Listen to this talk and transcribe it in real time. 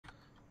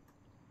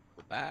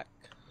back.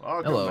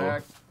 Welcome Hello.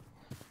 back.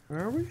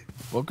 Where are we?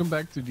 Welcome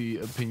back to the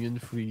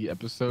opinion-free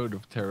episode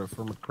of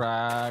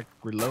Terrafirmacraft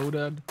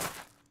Reloaded.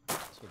 So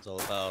it's all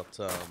about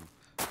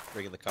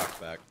bringing the cock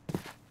back.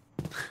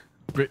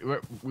 We're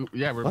What?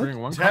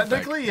 bringing one cock back,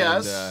 Technically,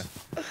 yes.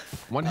 and,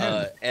 one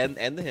hen. And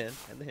the hen.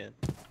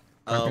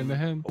 Cock and the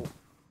hen.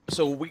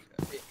 So we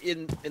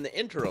in the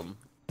interim.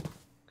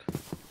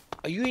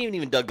 Oh, you ain't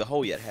even dug the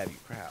hole yet, have you?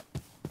 Crap.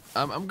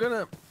 I'm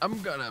gonna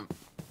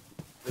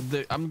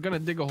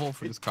dig a hole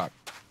for this cock.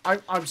 I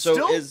So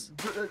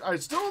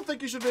still don't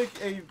think you should make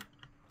a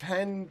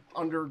pen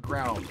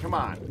underground. Come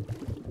on.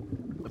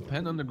 A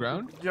pen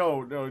underground?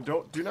 Yo, no,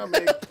 do not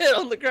make Pit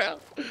on the ground,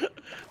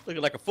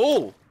 looking like a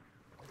fool.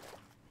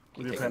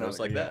 with your Take pen notes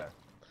under, like yeah.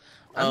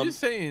 that. I'm just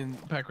saying,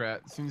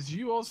 Packrat, since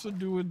you also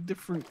do a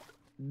different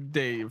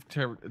day of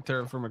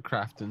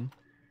terraformacrafting.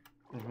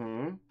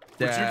 Mm-hmm.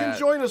 Which you can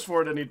join us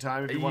for at any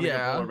time if you want to get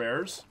Yeah. polar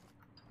bears.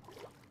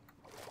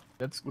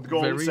 That's With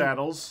golden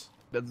saddles.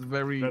 That's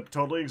very. That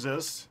totally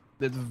exists.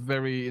 That's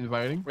very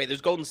inviting. Wait,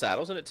 there's golden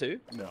saddles in it too.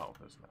 No,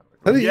 there's not.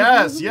 Are they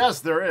Yes, using yes,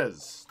 there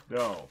is.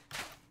 No.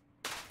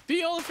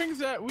 The only things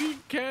that we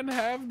can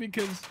have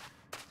because.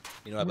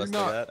 You know what I We're bet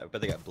not- that? I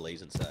bet they got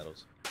blazing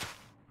saddles.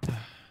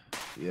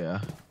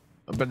 Yeah,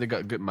 I bet they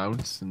got good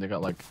mounts and they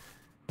got like.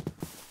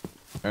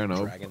 I don't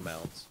know. Dragon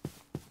mounts.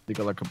 They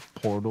got like a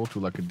portal to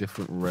like a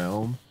different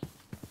realm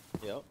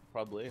Yep,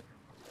 probably.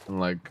 and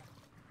like,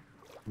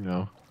 you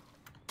know,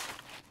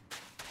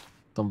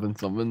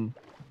 something.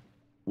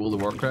 World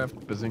of Warcraft,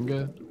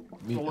 Bazinga.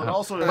 Well, it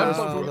also Uh, has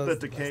food that's- that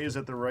decays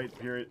at the right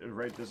period,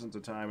 right distance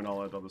of time, and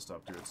all that other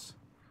stuff too.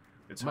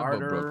 It's My boat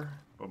broke. harder,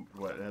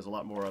 but it has a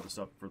lot more other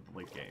stuff for the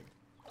late game.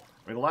 I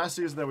mean, the last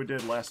season that we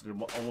did lasted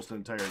almost an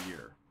entire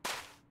year.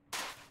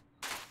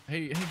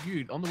 Hey,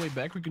 dude! On the way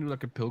back, we can do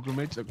like a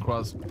pilgrimage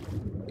across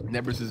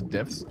Nebrus's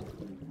depths.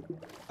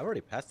 I've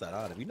already passed that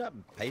on. Have you not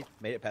made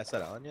it past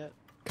that on yet?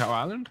 Cow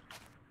Island.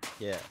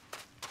 Yeah.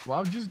 Well,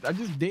 I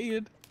just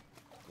did.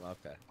 Well,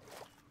 okay.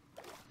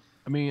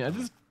 I mean,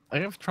 I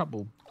have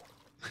trouble.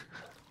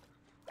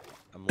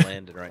 I'm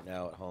landing right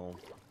now at home.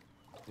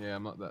 Yeah,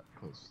 I'm not that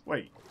close.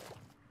 Wait,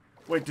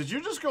 did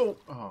you just go?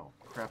 Oh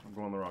crap! I'm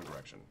going the wrong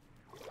direction.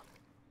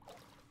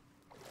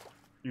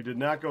 You did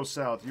not go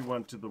south. You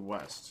went to the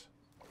west.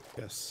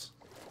 Yes.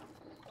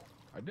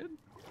 I did.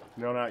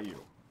 No, not you.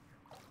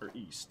 Or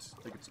east.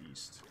 I think it's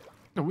east.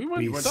 No, we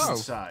went You went to the south.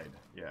 side.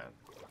 Yeah.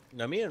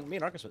 No, me and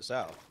Marcus went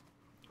south.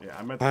 Yeah,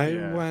 I meant. I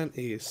Yeah. went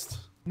east.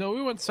 No,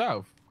 we went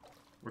south.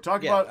 We're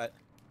talking Yeah, about.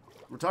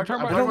 We're talking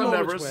talking about. about- I'm talking I don't about know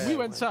Nevers. which way. We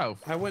went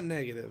south. I went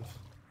negative.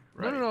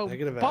 Right. No.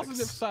 Negative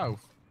Positive X.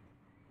 south.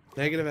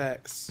 Negative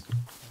X.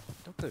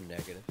 Don't go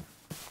negative.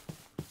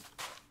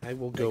 I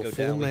will They go go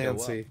full down, we go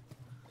Nancy.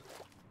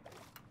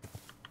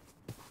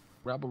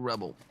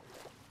 Rebel.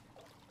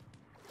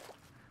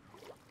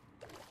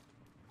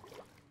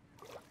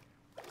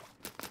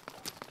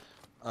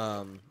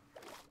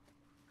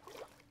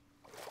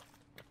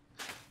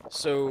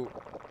 So,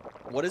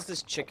 what is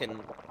this chicken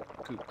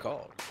coop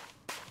called?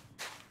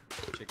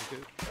 Chicken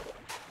coop?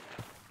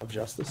 Of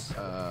justice.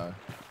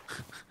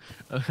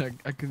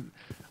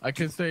 I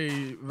can say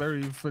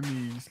very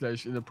funny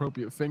 /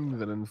 inappropriate things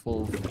that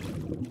involve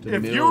the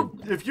If male.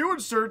 you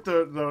insert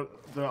the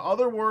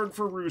other word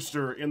for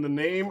rooster in the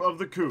name of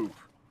the coop,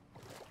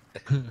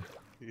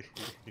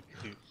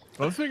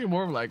 I was thinking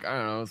more of like, I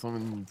don't know,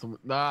 something.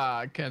 Nah,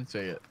 I can't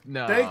say it.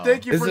 No.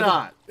 thank you for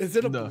not. Is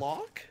it a No.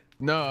 block?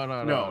 No,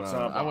 it's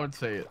not a I won't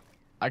say it.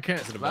 I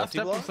can't. Is it a Last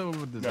multi-block? episode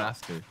was a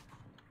disaster.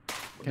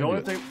 The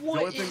only do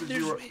it. thing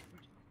that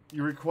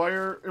you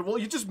require. Well,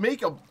 you just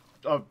make a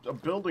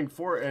building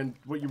for it, and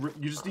what you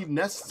just need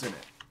nests in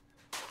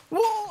it.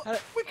 Well,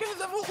 we can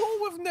have a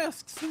hole with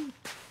nests. And...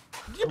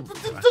 Yeah, but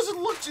it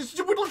doesn't look.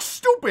 It would look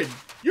stupid.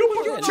 You Yeah,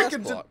 put nest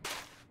chickens in. block.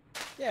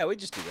 Yeah, we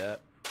just do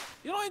that.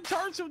 You're not in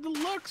charge of the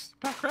looks,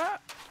 Packrat.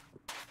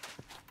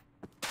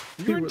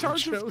 You You're were in the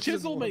charge of chosen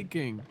chisel one.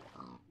 making.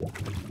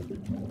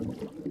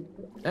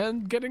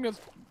 And getting us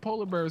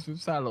polar bears with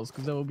saddles,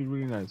 because that would be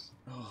really nice.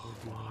 Oh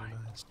my.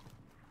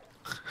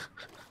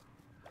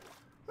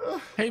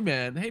 Hey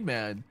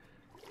man.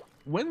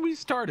 When we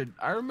started,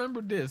 I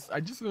remember this. I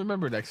just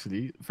remembered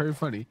actually. Very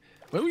funny.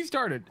 When we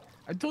started,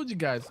 I told you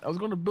guys I was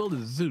going to build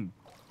a zoo.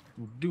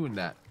 We're doing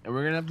that. And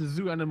we're going to have the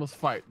zoo animals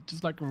fight,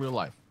 just like in real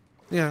life.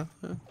 Yeah.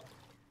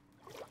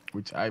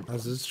 Which I...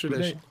 As is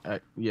tradition.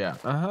 Yeah.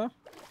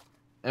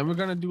 And we're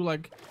going to do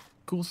like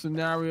cool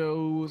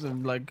scenarios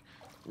and like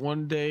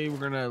one day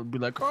we're going to be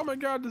like, oh my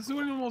god, the zoo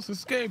animals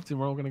escaped. And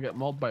we're all going to get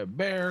mauled by a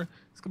bear.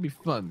 It's going to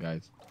be fun,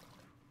 guys.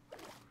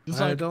 Just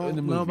I like in the don't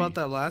know movie. about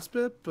that last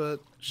bit, but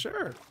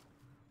sure.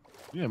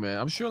 Yeah, man.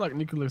 I'm sure like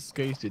Nicolas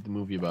Cage did the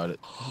movie about it.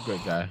 He's a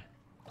great guy.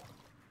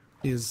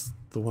 He's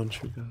the one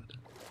true God.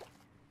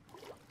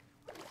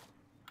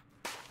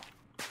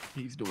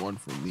 He's the one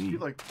for It'd me. be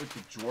like the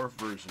dwarf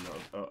version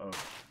of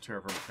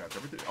Terrafirmacraft.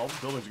 Everything, all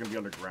the buildings are gonna be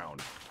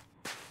underground.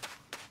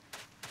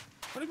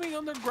 What do you mean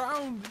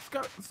underground? It's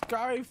got a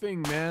sky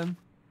thing, man.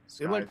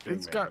 Sky It, like thing,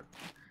 it's man. got,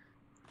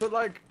 but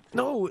like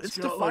No, it's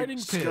the got, fighting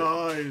like, pit.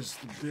 Skies,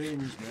 the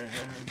things, man.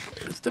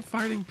 It's the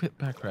fighting pit,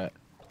 Pack Rat.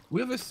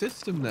 We have a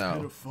system Pit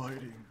now. of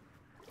fighting.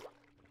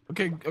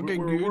 Okay, We're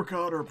good. work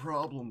out our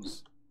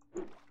problems.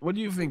 What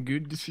do you think,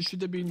 Good? Should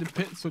they be in the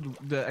pit so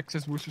the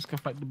excess roosters can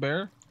fight the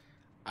bear?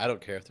 I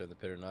don't care if they're in the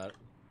pit or not.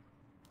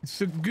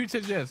 So Good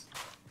says yes.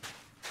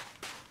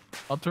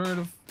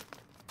 Alternative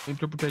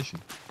interpretation.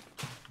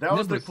 That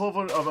was the Nimbus.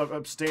 equivalent of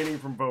abstaining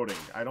from voting.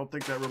 I don't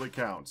think that really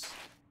counts.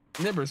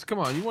 Nimbus, come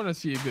on, you want to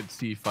see a good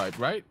sea fight,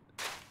 right?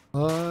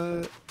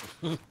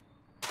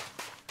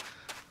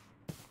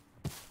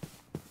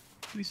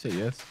 Please say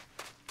yes.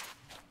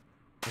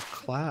 A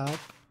clap.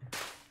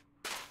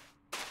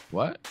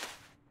 What?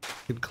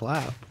 You can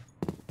clap.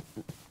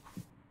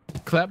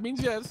 Clap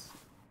means yes.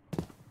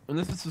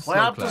 Unless it's a slow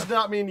Clap clap. does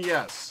not mean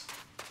yes.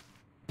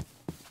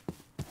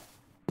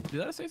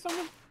 Did I say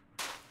something?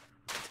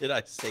 Did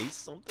I say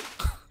something?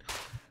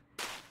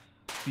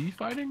 Sea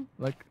fighting?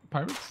 Like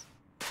pirates?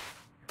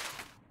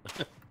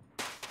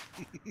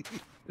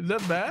 Is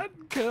that bad?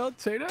 Can I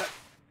say that?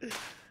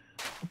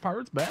 Are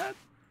pirates bad?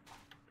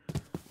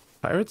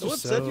 Pirates No are one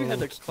so... said you had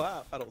to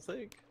clap, I don't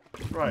think.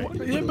 Right.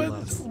 Yeah, but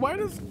Less. why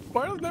does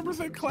Never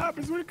say clap?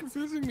 It's really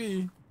confusing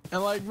me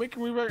and like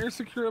making me very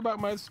insecure about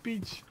my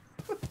speech.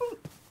 I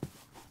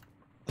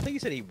think he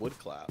said he would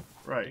clap.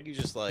 I Right. think he's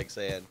just like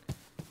saying,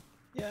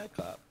 yeah,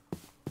 clap.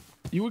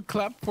 You would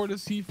clap for the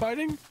sea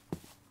fighting?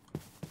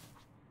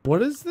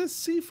 What is this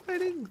sea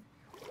fighting?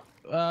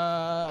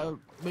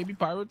 Maybe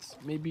pirates,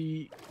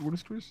 maybe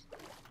roosters.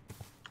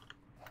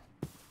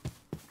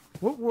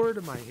 What word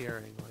am I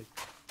hearing? Like,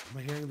 am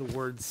I hearing the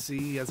word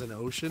sea as an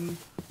ocean?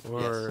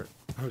 Or...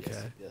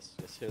 Okay. Yes,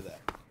 hear that.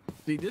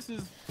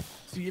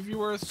 See, if you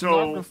were a So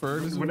stenographer,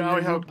 this is what now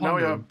we you have would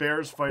ponder.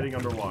 bears fighting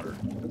underwater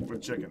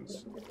with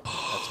chickens.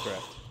 That's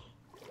correct.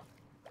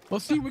 Well,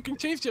 see, we can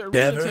change that.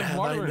 Never Have have I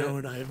water in it.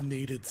 known I've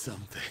needed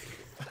something.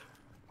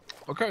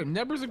 Okay,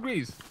 Nebers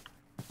agrees.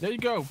 There you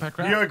go,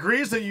 Packrat. He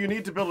agrees that you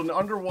need to build an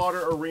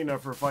underwater arena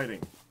for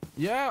fighting.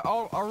 Yeah,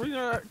 our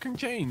arena can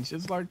change.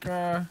 It's like,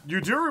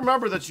 You do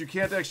remember that you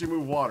can't actually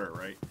move water,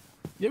 right?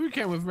 yeah, we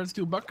can with red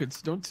steel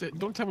buckets. Don't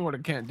tell me what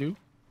it can't do.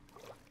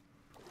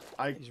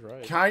 He's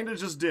right. kind of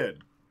just did.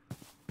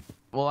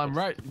 Well, I'm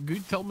right.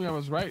 Good told me I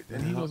was right,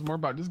 and he Yeah. knows more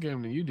about this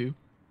game than you do.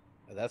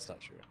 That's not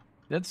true.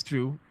 That's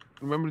true.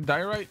 Remember the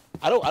diorite?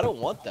 I don't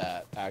want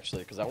that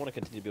actually, because I want to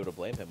continue to be able to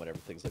blame him whenever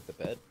things like the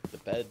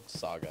bed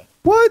saga.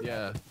 What?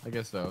 Yeah, I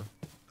guess so.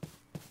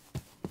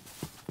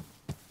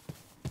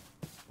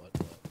 What?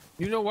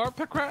 You know what,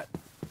 Packrat?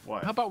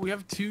 What? How about we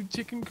have 2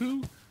 chicken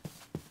coup?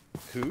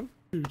 Coup?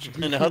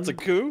 And now it's a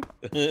coup?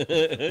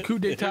 Coup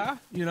d'etat,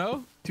 you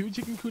know? 2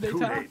 chicken coup d'etat.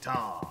 Coup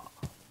d'etat.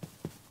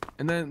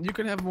 And then you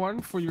can have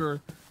one for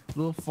your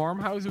little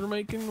farmhouse you're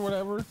making,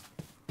 whatever.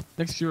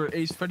 Next to your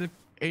aesthetically,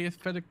 your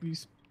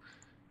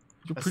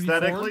pretty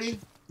Aesthetically? forge.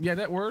 Yeah,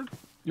 that word.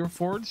 Your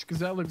forge, because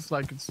that looks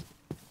like it's.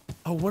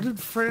 Oh, what did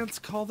France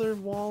call their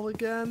wall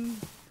again?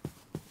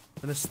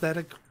 An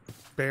aesthetic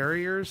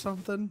barrier or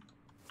something?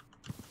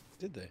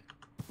 Did they?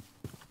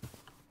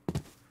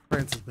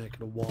 France is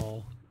making a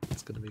wall.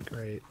 It's gonna be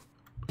great.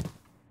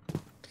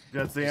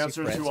 That's the You see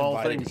answer France to all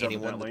inviting things,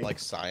 anyone evidently. with like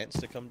science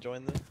to come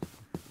join them.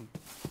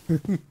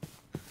 It's kind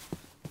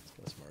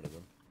of smart of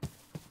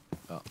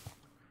them.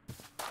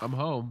 I'm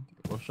home.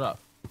 What's up?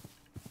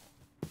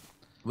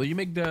 Will you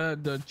make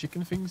the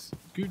chicken things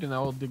good, and I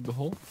will dig the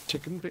hole?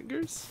 Chicken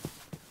fingers?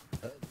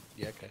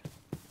 Yeah, okay.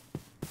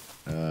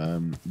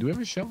 Do we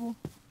have a shovel?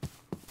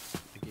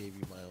 I gave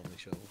you my only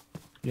shovel.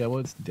 Yeah, well,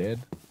 it's dead.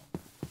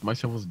 My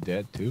shovel's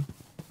dead too.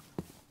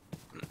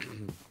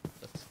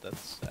 That's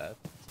sad.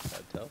 That's a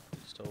sad tell. You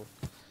just told.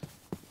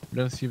 I'm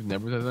gonna see if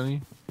Nebers has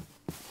any.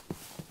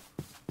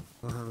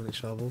 I don't have any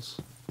shovels.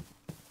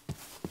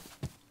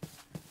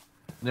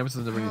 Nebers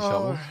doesn't have any Oh,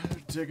 shovels.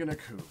 they're digging a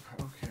coop.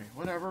 Okay,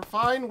 whatever.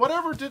 Fine,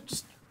 whatever.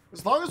 Just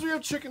as long as we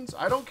have chickens,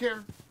 I don't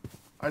care.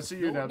 I see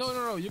you, No, Nebs.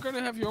 no. You're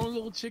gonna have your own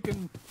little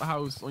chicken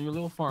house on your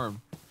little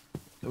farm.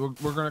 We're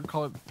gonna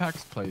call it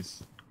Pack's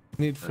Place.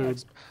 Need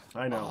food.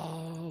 I know.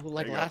 Oh,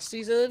 like There you go. last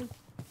season?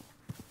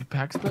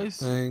 Pack's Place?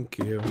 Thank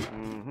you.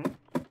 Mm-hmm.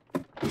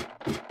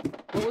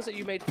 What was it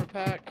you made for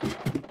Pack?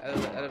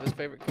 Out of his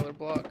favorite color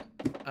block?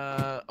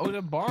 Oh,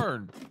 the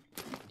barn.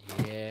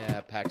 Yeah,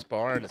 Pack's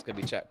barn. It's gonna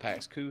be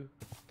Pack's coup.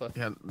 But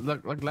Yeah,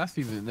 like last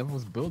season, it never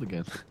was built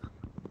again.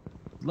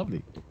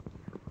 Lovely.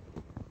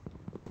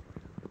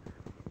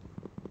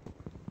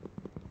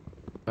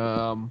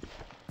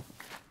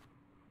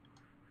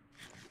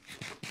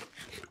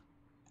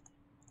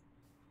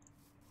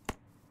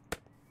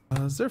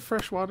 Is there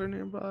fresh water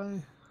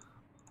nearby?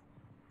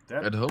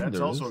 At home That's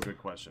there also is. a good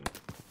question.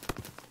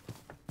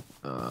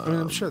 I mean,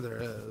 I'm sure there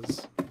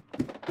is.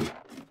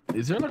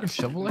 Is there like a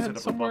shovel Set ahead up a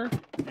somewhere?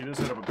 You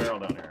just set up a barrel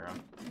down here,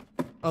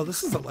 huh? Oh,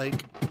 this is a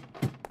lake.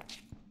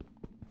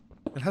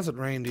 It hasn't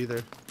rained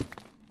either.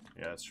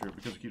 Yeah, that's true,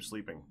 because we keep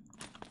sleeping.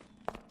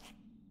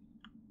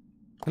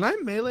 Can I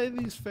melee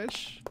these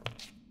fish?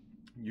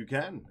 You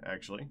can,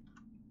 actually.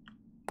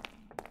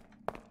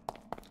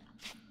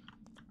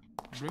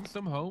 bring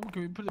some home?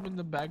 Can we put them in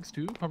the bags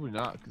too? Probably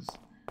not, cause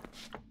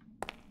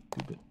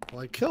stupid.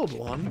 Well, I killed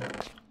one.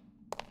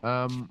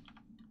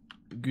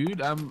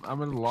 Good. I'm at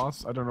a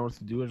loss. I don't know what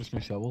to do. I just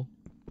need a shovel.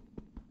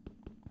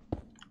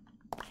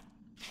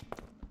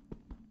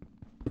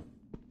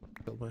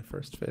 Killed my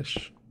first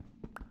fish.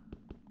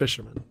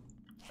 Fisherman.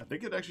 I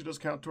think it actually does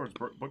count towards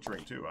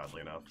butchering too,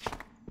 oddly enough.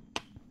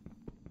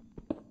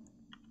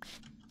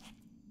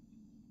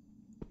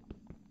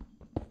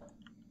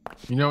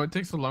 You know, it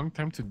takes a long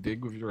time to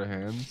dig with your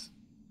hands.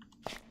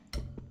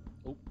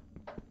 Oh.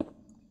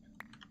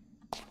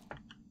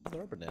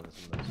 There are bananas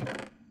in those.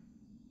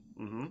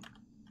 Mm-hmm.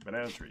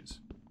 Banana trees.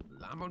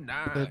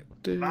 Lemonade.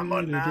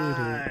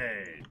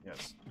 Lemonade!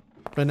 Yes.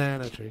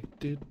 Banana tree.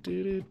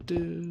 Banana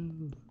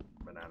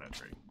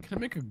tree. Can I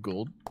make a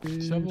gold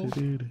shovel?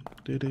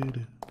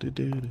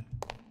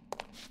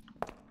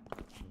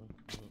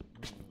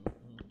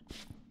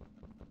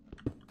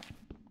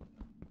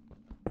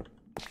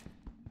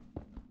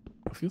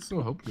 I feel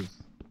so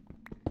hopeless.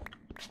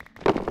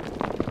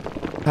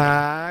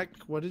 Pack,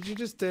 what did you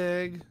just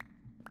dig?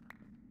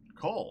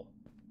 Coal.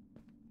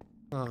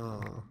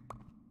 Oh.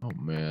 Oh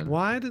man.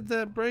 Why did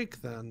that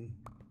break then?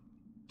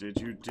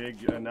 Did you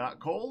dig a not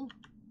coal?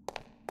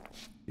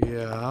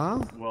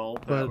 Yeah. Well,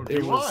 that But would be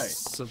it was why.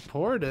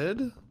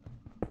 supported.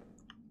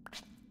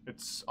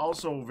 It's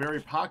also very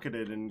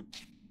pocketed and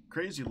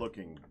crazy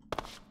looking.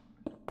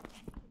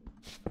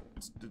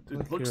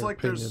 It looks your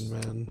like opinion,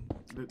 man.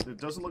 It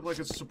doesn't look like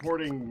it's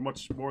supporting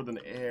much more than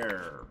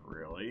air,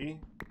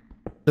 really.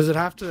 Does it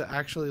have to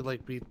actually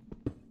like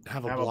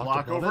have a Have block, a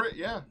block above over it?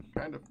 Yeah,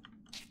 kind of.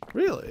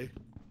 Really?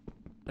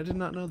 I did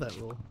not know that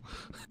rule.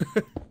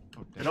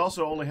 It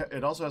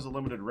also has a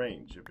limited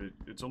range. If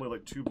it's only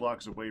like 2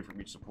 blocks away from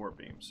each support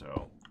beam,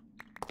 so.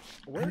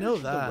 Where know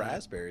did that. the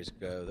raspberries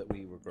go that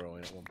we were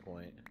growing at one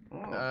point?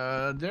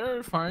 Oh.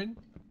 They're fine.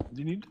 Do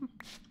you need them?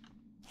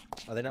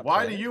 Are they not?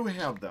 Why do planted? you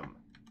have them?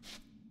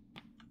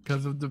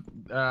 Because of the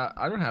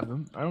I don't have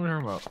them. I don't care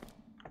about.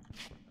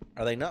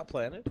 Are they not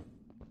planted?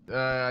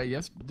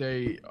 Yes,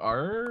 they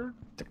are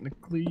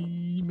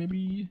technically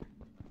maybe.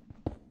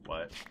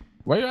 What?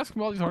 Why are you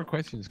asking all these hard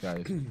questions,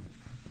 guys?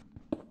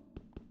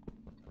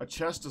 A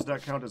chest does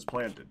not count as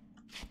planted.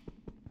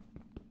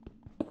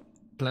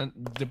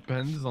 Plant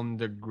depends on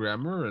the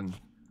grammar and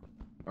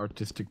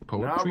artistic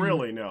poetry. Not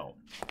really, no.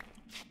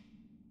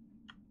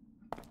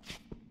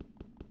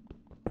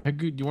 Hey,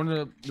 good. You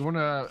wanna?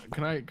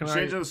 Can I?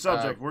 Change the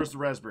subject. Where's the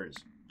raspberries?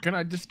 Can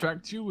I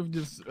distract you with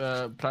this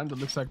plant that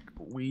looks like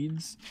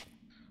weeds?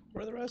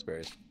 Where are the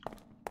raspberries?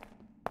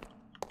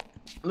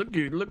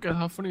 Look at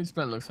how funny this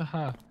plant looks.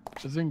 Haha.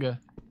 Bazinga.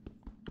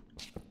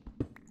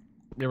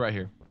 They're right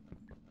here.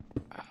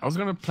 I was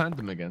gonna plant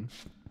them again.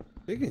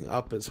 Digging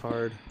up is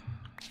hard.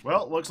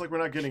 Well, looks like we're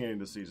not getting any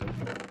this season.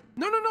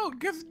 No.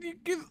 Cause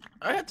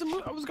I had to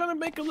move. I was gonna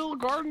make a little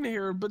garden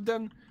here, but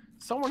then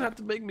someone had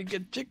to make me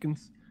get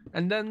chickens,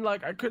 and then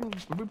like I couldn't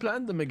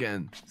replant them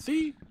again.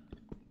 See?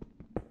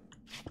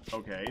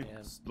 Okay.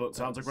 Yeah.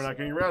 Sounds like we're not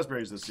getting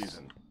raspberries this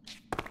season.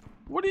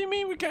 What do you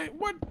mean we can't?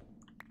 What?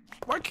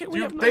 Why can't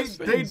we have they nice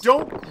they things?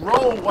 don't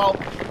grow while.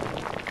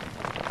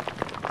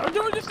 I'm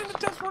doing this in the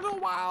test for a little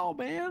while,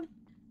 man.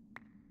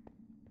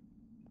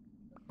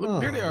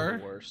 Look, here they You're are.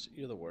 the worst.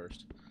 You're the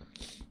worst.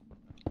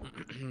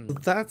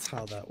 That's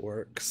how that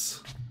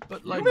works.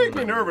 But You like, make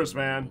me nervous,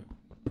 man.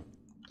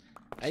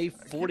 I ate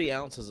 40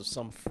 ounces of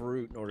some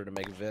fruit in order to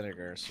make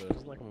vinegar, so it's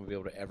not like I'm gonna be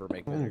able to ever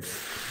make vinegar.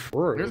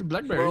 there's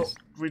blackberries. Well,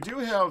 we do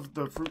have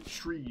the fruit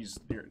trees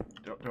here,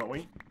 don't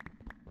we?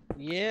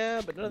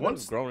 Yeah, but none of them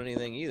have grown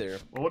anything either.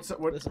 Well, what's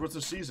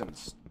the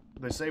seasons?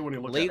 They say when you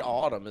look Late at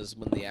autumn is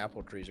when the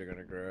apple trees are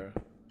gonna grow.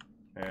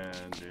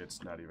 and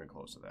it's not even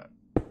close to that.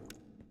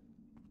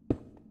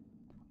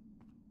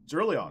 It's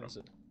early autumn. Is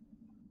it?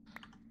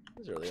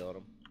 It's early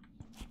autumn.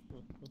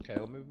 Okay,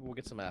 well maybe we'll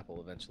get some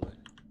apple eventually.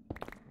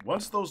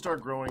 Once those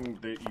start growing,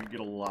 you get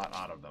a lot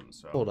out of them.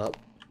 So Hold up.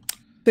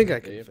 Think I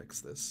can Dave?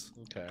 fix this.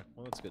 Okay,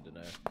 well that's good to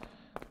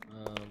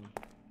know.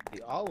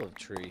 The olive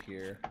tree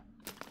here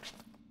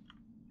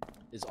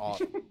is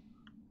autumn.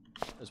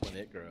 is when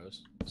it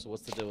grows. So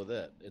what's the deal with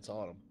it? It's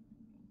autumn.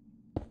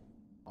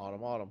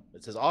 Autumn.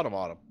 It says autumn.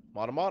 Autumn.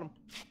 What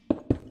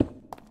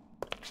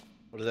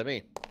does that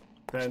mean?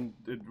 then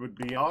it would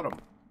be autumn.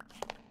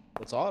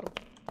 What's autumn?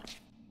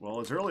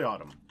 Well, it's early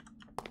autumn.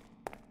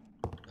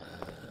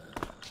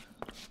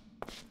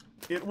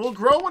 It will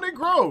grow when it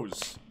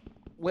grows.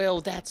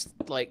 Well, that's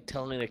like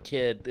telling a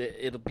kid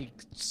that it'll be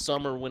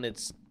summer when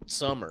it's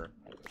summer.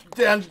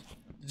 Then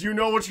you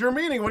know what you're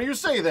meaning when you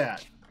say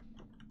that.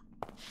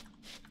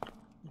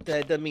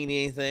 That doesn't mean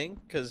anything,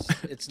 because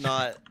it's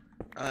not...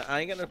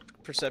 I ain't got no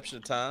perception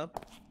of time.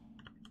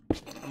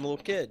 I'm a little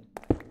kid.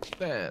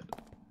 Bad.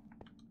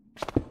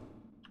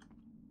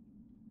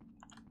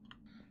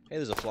 Hey,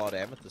 there's a flawed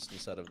amethyst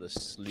inside of this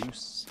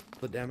sluice.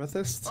 The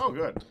amethyst? Oh,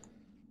 good.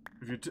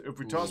 If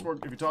we toss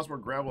more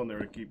gravel in there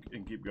to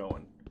keep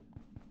going.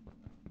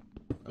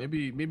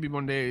 Maybe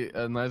one day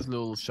a nice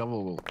little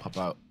shovel will pop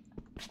out.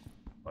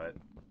 But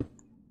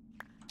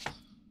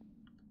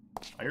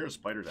I hear hear a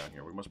spider down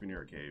here. We must be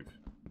near a cave.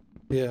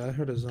 Yeah, I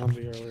heard a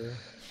zombie earlier.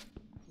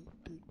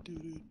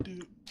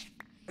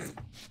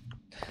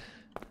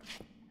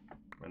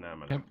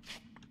 Banana.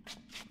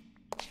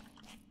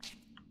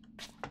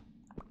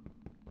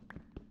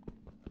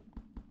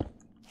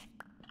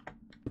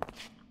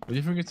 Do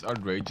you think it's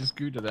outrageous,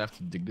 good, that I have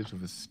to dig this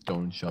with a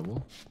stone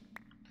shovel?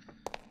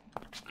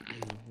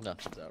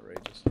 Nothing's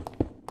outrageous.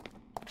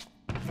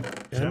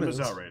 Jim is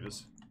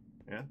outrageous.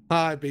 Yeah.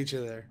 Ah, I beat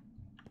you there.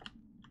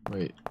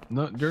 Wait,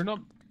 no, you're not.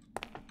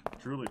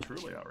 Truly,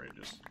 truly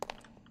outrageous.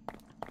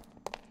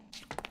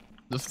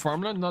 Does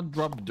farmland not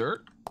drop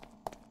dirt?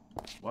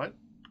 What?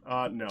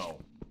 No.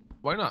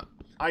 Why not?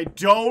 I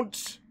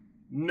don't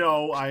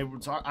know. I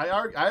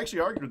actually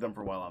argued with them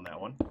for a while on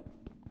that one.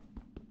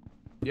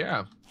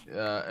 Yeah,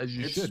 as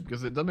you should,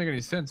 because it doesn't make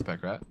any sense,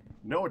 Packrat.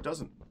 No, it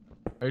doesn't.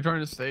 Are you trying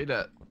to say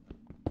that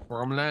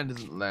farmland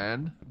isn't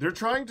land? They're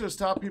trying to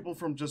stop people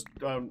from just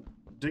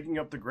digging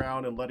up the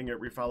ground and letting it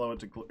refallow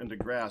into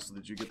grass so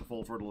that you get the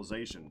full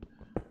fertilization.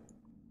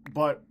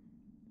 But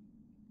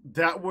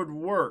that would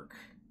work.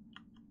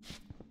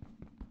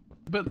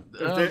 But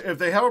if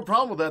they have a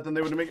problem with that, then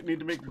they would need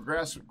to make the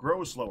grass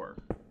grow slower.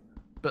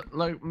 But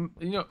like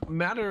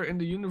matter in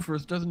the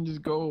universe doesn't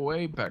just go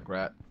away,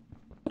 Packrat.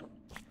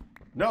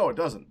 No, it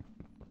doesn't.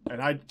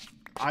 And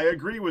I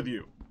agree with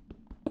you.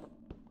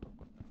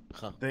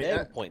 Huh. They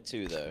have a point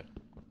too, though.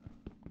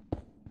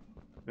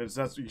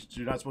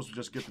 You're not supposed to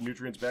just get the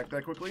nutrients back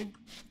that quickly.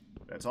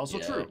 That's also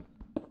true.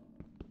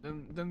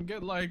 Then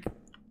get like.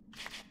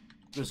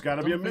 There's got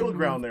to be a middle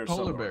ground there.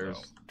 Polar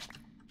bears.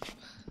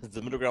 Is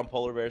the middle ground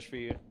polar bears for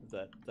you? Is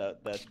that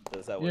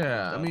what?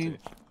 Yeah, I mean,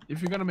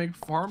 if you're gonna make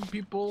farm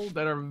people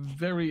that are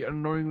very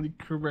annoyingly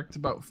correct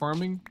about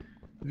farming,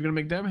 if you're gonna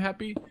make them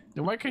happy,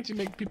 then why can't you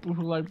make people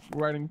who like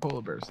riding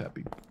polar bears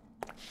happy?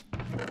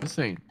 Just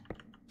saying.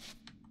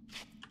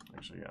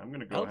 Actually, yeah, I'm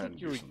gonna go ahead and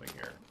do something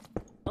here.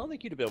 I don't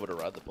think you'd be able to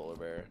ride the polar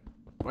bear.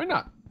 Why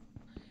not?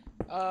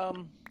 I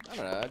don't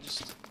know.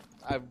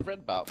 I've read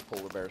about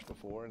polar bears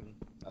before, and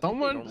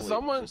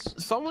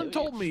someone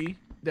told me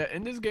that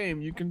in this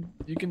game you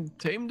can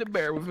tame the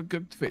bear with a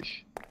cooked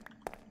fish.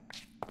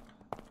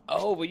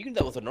 Oh, but you can do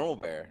that with a normal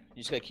bear.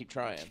 You just gotta keep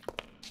trying.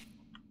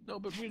 No,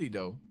 but really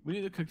though, we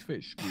need a cooked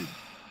fish, dude.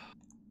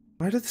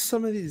 Why did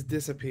some of these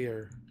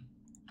disappear?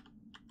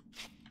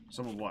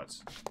 Some of what?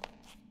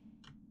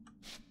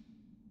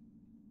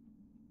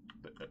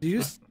 Do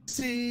you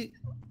see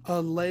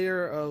a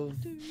layer of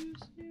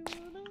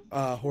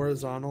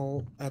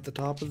horizontal at the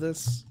top of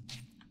this?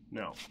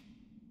 No.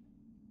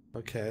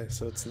 Okay,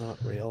 so it's not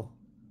real.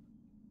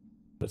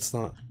 It's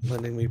not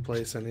letting me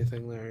place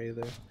anything there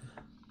either.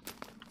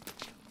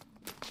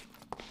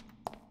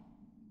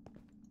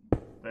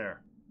 There.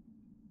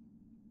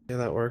 Yeah,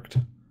 that worked.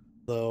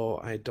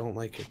 Though I don't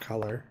like your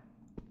color.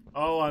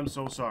 Oh, I'm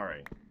so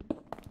sorry.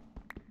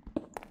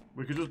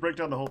 We could just break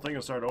down the whole thing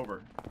and start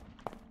over.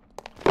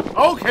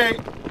 Okay!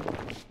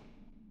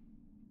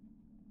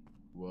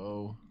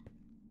 Whoa.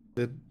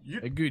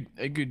 Hey, good.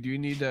 Do you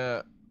need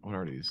what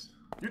are these?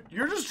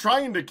 You're just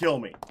trying to kill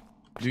me.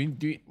 Do you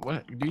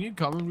need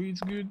common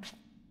reeds, good?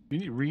 Do you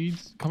need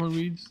reeds? Common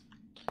reeds?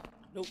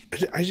 Nope.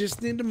 I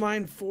just need to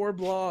mine 4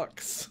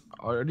 blocks.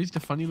 Are these the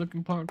funny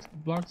looking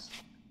blocks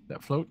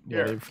that float?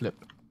 Yeah, they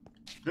flip.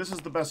 This is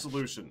the best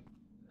solution.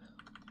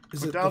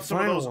 Is Put down some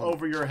of those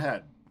over your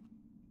head.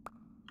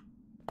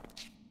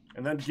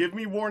 And then give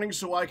me warning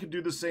so I can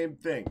do the same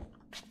thing.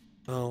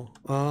 Oh,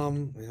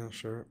 yeah,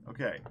 sure.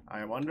 Okay,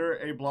 I am under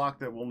a block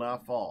that will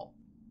not fall.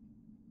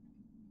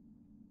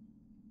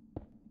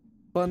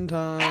 Fun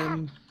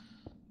time.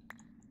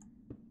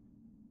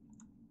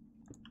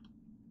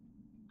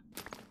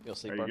 You'll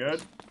see. Are you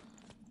good?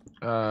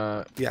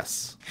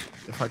 Yes.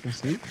 If I can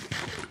sleep.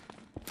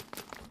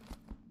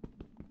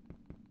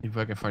 If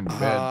I can find a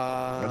bed.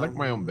 I'd like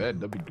my own bed.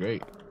 That'd be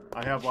great.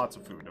 I have lots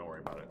of food. Don't worry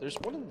about it. There's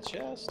one in the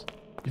chest.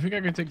 You think I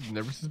could take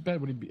Never's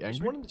bed? Would he be There's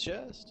angry? one in the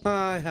chest.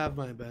 I have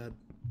my bed.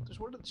 There's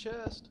one in the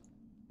chest.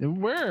 And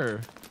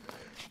where?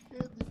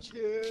 In the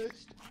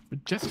chest.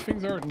 But chest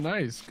things aren't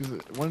nice,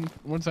 because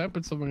once I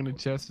put something in the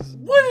chest, it's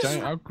a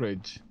giant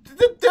outrage.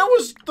 That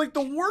was like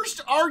the worst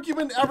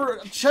argument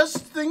ever. Chest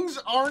things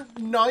aren't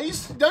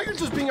nice. Now you're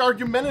just being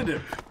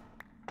argumentative.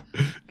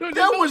 No,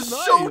 that was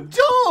nice. so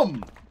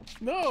dumb.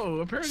 No,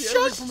 apparently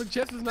everything from a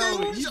chest is now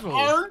things evil.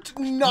 Aren't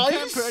nice. You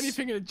can't put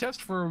anything in a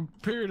chest for a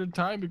period of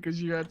time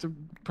because you had to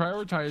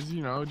prioritize,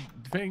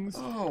 things.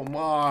 Oh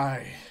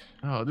my.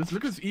 Oh, look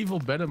at this evil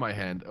bed in my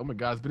hand. Oh my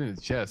god, it's been in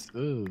his chest.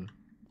 Ugh.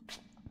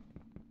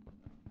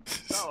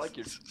 It's not like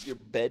your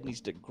bed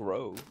needs to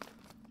grow.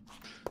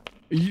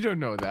 You don't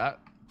know that.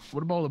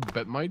 What about all the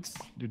bet mites?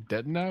 They're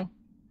dead now?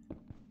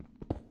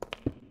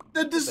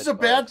 This is a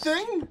bad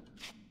thing?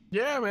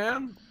 Yeah,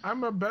 man.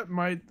 I'm a bet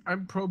mite.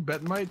 I'm pro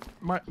bet mite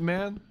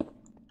man.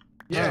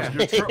 Yeah.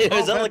 Is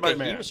that like a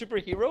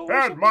superhero?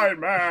 Bet mite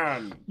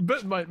man.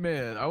 Bet mite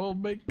man. I will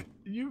make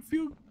you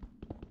feel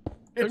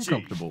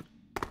uncomfortable.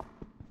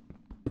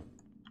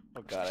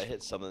 Oh god, I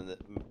hit something that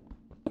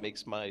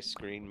makes my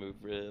screen move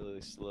really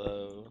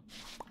slow.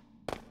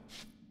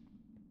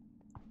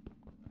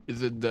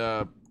 Is it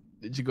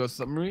did you go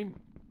submarining?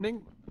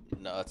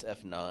 No, it's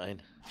F9.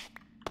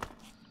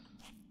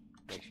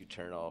 Makes you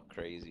turn all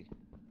crazy.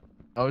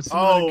 Oh, it's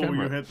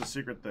you hit the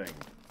secret thing.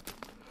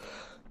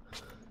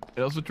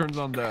 It also turns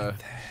on the.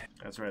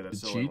 That's right.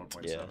 That's the still cheat? at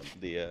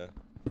 1.7.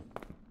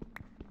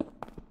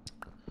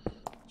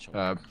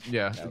 Yeah,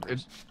 yeah.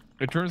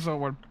 It turns on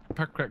what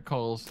Packcrack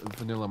calls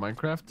vanilla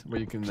Minecraft, where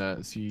you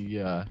can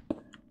see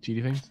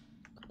cheaty things.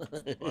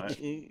 What?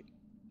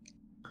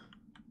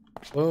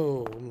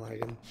 Whoa, I'm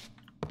lagging.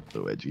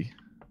 So edgy.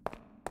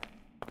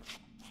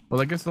 Well,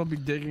 I guess I'll be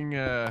digging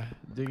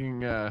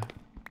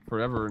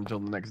forever until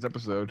the next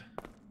episode.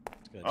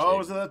 Oh,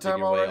 is it that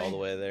time already? All the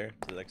way there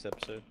to the next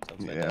episode.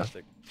 Sounds Yeah.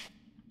 fantastic.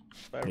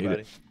 Bye,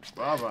 everybody.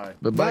 Bye-bye.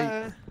 Bye-bye.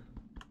 Bye.